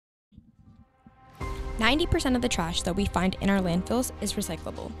90% of the trash that we find in our landfills is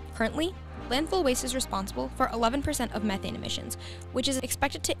recyclable. Currently, landfill waste is responsible for 11% of methane emissions, which is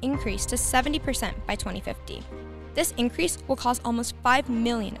expected to increase to 70% by 2050. This increase will cause almost 5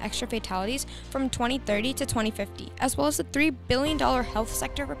 million extra fatalities from 2030 to 2050, as well as a $3 billion health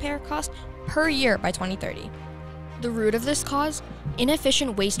sector repair cost per year by 2030. The root of this cause?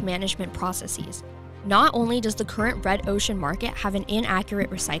 Inefficient waste management processes. Not only does the current red ocean market have an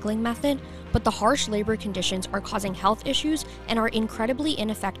inaccurate recycling method, but the harsh labor conditions are causing health issues and are incredibly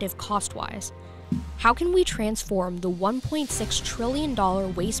ineffective cost-wise. How can we transform the $1.6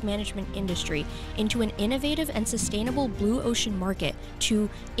 trillion waste management industry into an innovative and sustainable blue ocean market to,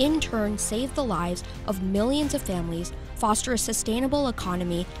 in turn, save the lives of millions of families, foster a sustainable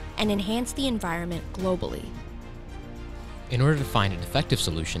economy, and enhance the environment globally? In order to find an effective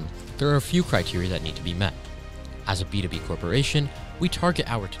solution, there are a few criteria that need to be met. As a B2B corporation, we target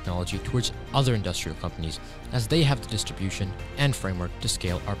our technology towards other industrial companies as they have the distribution and framework to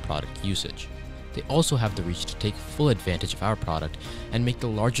scale our product usage. They also have the reach to take full advantage of our product and make the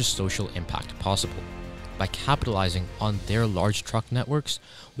largest social impact possible. By capitalizing on their large truck networks,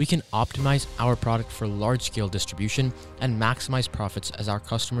 we can optimize our product for large-scale distribution and maximize profits as our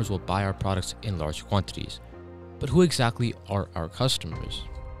customers will buy our products in large quantities. But who exactly are our customers?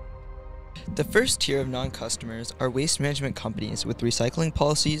 The first tier of non-customers are waste management companies with recycling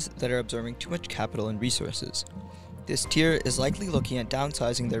policies that are absorbing too much capital and resources. This tier is likely looking at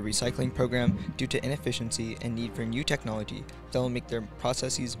downsizing their recycling program due to inefficiency and need for new technology that will make their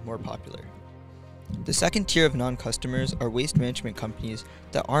processes more popular. The second tier of non-customers are waste management companies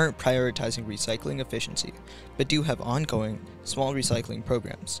that aren't prioritizing recycling efficiency, but do have ongoing, small recycling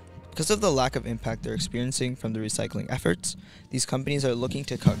programs. Because of the lack of impact they're experiencing from the recycling efforts, these companies are looking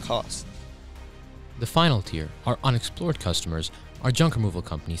to cut costs. The final tier, our unexplored customers, are junk removal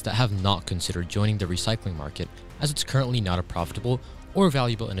companies that have not considered joining the recycling market as it's currently not a profitable or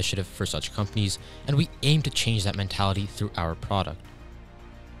valuable initiative for such companies, and we aim to change that mentality through our product.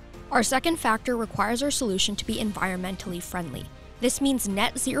 Our second factor requires our solution to be environmentally friendly. This means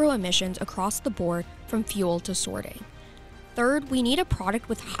net zero emissions across the board from fuel to sorting. Third, we need a product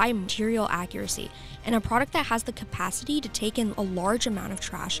with high material accuracy and a product that has the capacity to take in a large amount of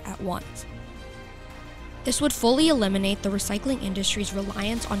trash at once. This would fully eliminate the recycling industry's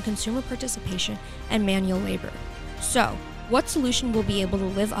reliance on consumer participation and manual labor. So, what solution will be able to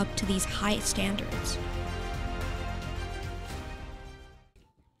live up to these high standards?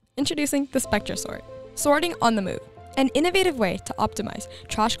 Introducing the SpectroSort, sorting on the move. An innovative way to optimize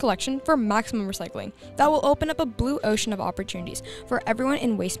trash collection for maximum recycling that will open up a blue ocean of opportunities for everyone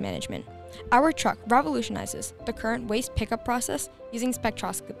in waste management. Our truck revolutionizes the current waste pickup process using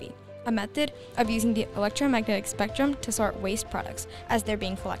spectroscopy, a method of using the electromagnetic spectrum to sort waste products as they're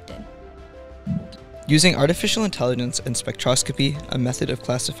being collected. Using artificial intelligence and spectroscopy, a method of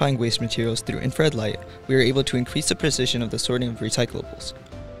classifying waste materials through infrared light, we are able to increase the precision of the sorting of recyclables.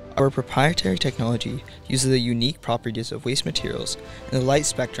 Our proprietary technology uses the unique properties of waste materials and the light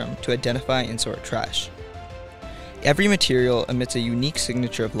spectrum to identify and sort trash. Every material emits a unique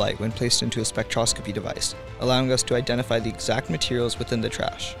signature of light when placed into a spectroscopy device, allowing us to identify the exact materials within the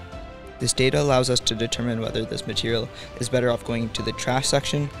trash. This data allows us to determine whether this material is better off going into the trash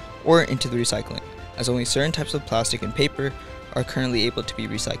section or into the recycling, as only certain types of plastic and paper are currently able to be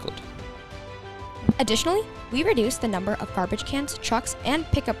recycled. Additionally, we reduce the number of garbage cans, trucks, and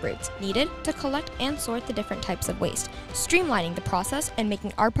pickup routes needed to collect and sort the different types of waste, streamlining the process and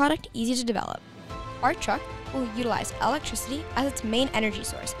making our product easy to develop. Our truck will utilize electricity as its main energy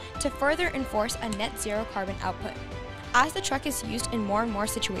source to further enforce a net zero carbon output. As the truck is used in more and more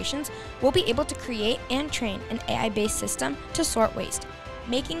situations, we'll be able to create and train an AI-based system to sort waste,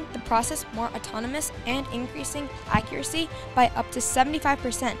 making the process more autonomous and increasing accuracy by up to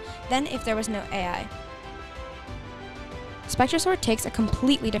 75% than if there was no AI. SpectroSort takes a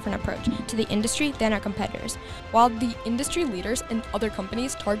completely different approach to the industry than our competitors. While the industry leaders and other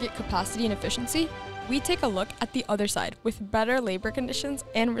companies target capacity and efficiency, we take a look at the other side with better labor conditions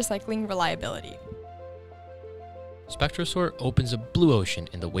and recycling reliability. SpectroSort opens a blue ocean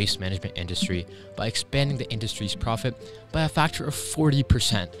in the waste management industry by expanding the industry's profit by a factor of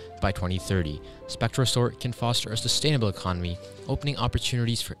 40% by 2030. SpectroSort can foster a sustainable economy, opening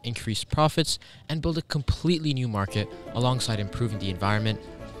opportunities for increased profits and build a completely new market alongside improving the environment,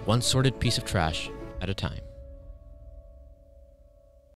 one sorted piece of trash at a time.